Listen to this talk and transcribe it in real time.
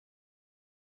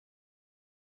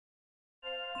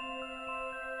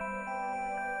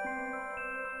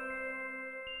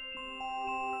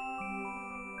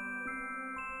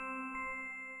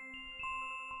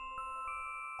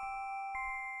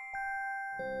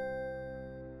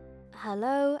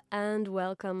Hello and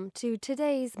welcome to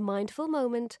today's Mindful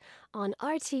Moment on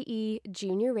RTE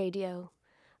Junior Radio.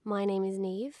 My name is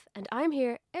Neve and I'm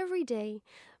here every day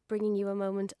bringing you a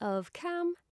moment of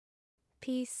calm,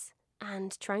 peace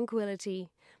and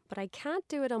tranquility. But I can't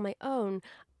do it on my own.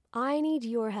 I need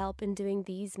your help in doing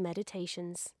these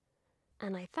meditations.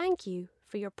 And I thank you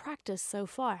for your practice so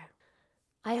far.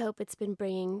 I hope it's been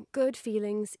bringing good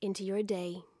feelings into your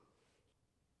day.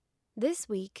 This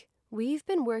week, we've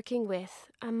been working with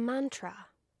a mantra.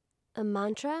 A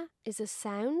mantra is a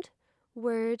sound,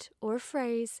 word, or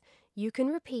phrase you can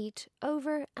repeat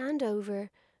over and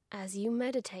over as you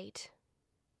meditate.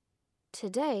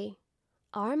 Today,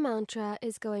 our mantra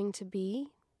is going to be,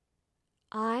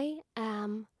 I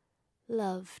am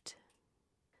loved.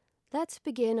 Let's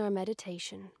begin our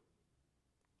meditation.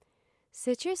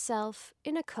 Sit yourself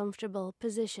in a comfortable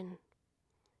position.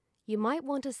 You might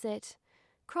want to sit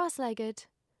cross-legged,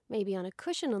 maybe on a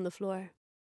cushion on the floor,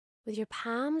 with your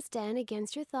palms down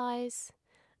against your thighs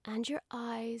and your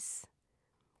eyes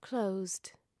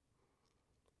closed.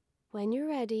 When you're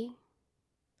ready,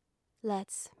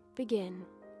 let's begin.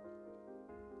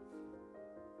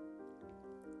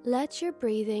 Let your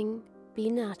breathing be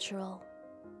natural.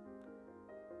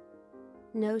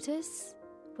 Notice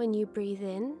when you breathe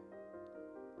in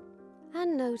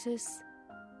and notice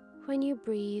when you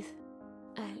breathe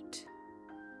out.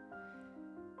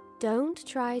 Don't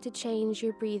try to change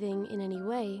your breathing in any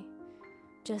way.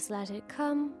 Just let it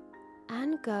come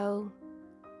and go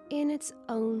in its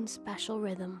own special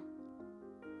rhythm.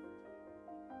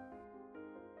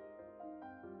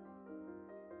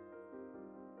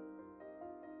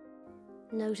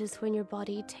 Notice when your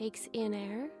body takes in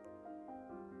air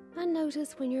and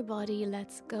notice when your body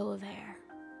lets go of air.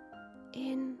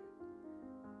 In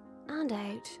and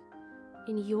out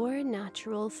in your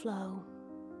natural flow.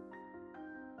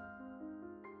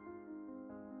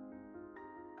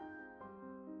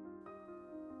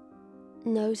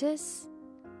 Notice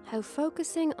how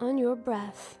focusing on your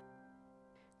breath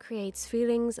creates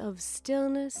feelings of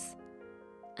stillness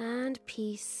and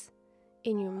peace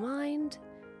in your mind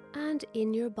and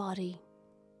in your body.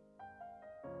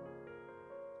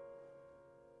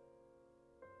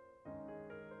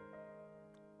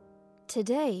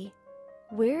 Today,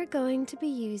 we're going to be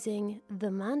using the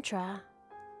mantra,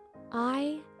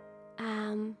 I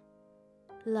am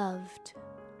loved.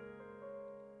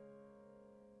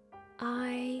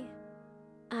 I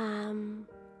am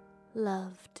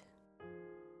loved.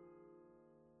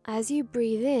 As you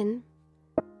breathe in,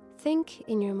 think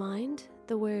in your mind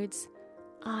the words,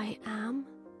 I am.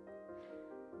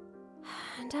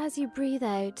 And as you breathe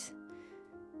out,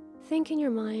 think in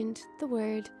your mind the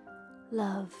word,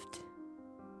 loved.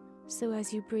 So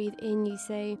as you breathe in, you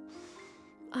say,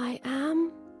 I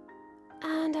am.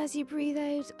 And as you breathe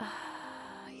out,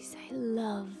 you say,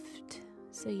 loved.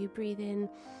 So you breathe in,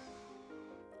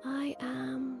 I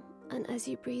am. And as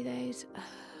you breathe out,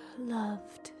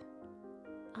 loved.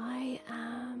 I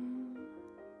am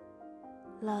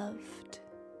loved.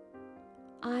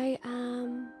 I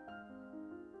am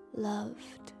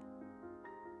loved.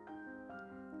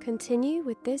 Continue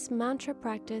with this mantra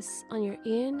practice on your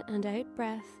in and out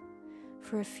breath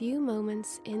for a few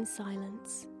moments in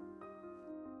silence.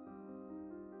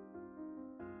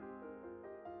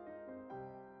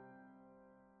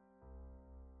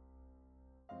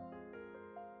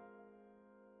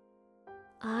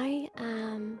 I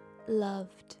am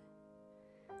loved.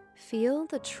 Feel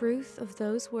the truth of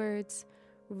those words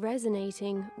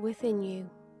resonating within you.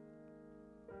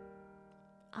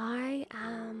 I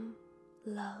am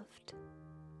loved.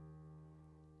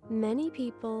 Many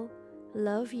people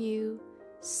love you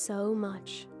so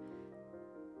much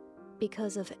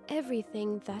because of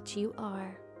everything that you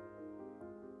are.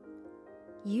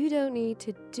 You don't need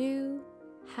to do,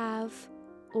 have,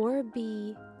 or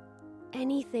be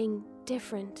anything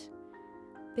different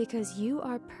because you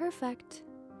are perfect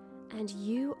and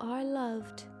you are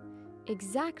loved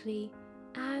exactly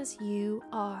as you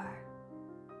are.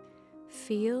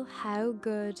 Feel how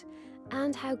good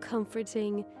and how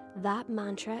comforting that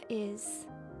mantra is.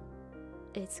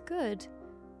 It's good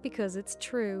because it's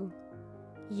true.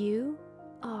 You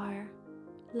are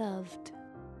loved.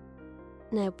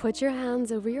 Now put your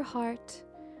hands over your heart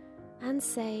and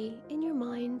say in your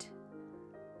mind,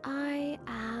 I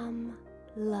am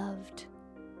loved.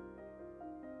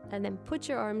 And then put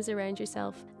your arms around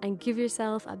yourself and give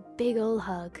yourself a big ol'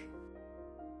 hug.